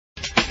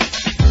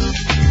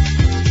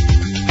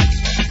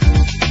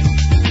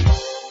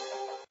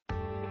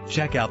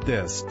Check out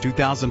this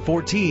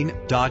 2014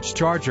 Dodge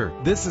Charger.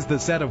 This is the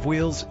set of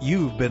wheels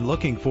you've been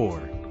looking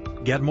for.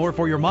 Get more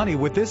for your money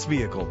with this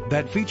vehicle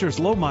that features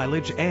low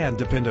mileage and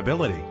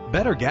dependability.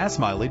 Better gas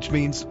mileage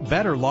means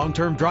better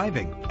long-term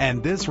driving,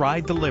 and this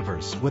ride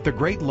delivers with a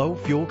great low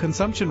fuel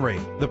consumption rate.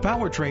 The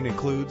powertrain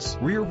includes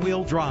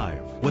rear-wheel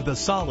drive with a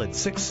solid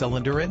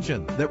 6-cylinder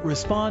engine that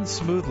responds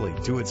smoothly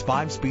to its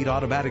 5-speed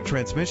automatic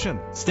transmission.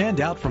 Stand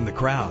out from the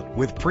crowd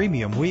with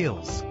premium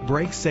wheels.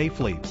 Brake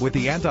safely with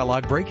the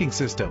anti-lock braking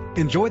system.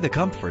 Enjoy the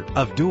comfort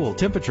of dual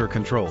temperature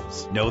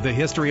controls. Know the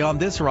history on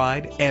this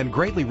ride and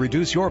greatly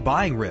reduce your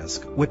buying risk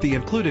with the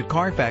included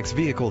Carfax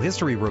Vehicle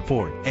History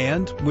Report.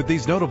 And with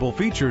these notable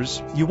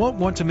features, you won't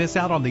want to miss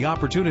out on the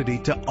opportunity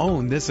to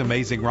own this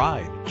amazing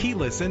ride.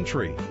 Keyless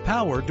entry,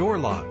 power door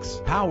locks,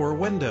 power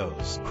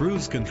windows,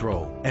 cruise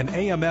control, an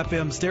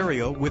AM/FM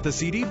stereo with a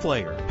CD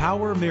player,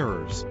 power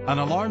mirrors, an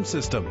alarm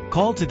system.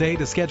 Call today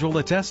to schedule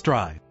a test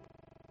drive.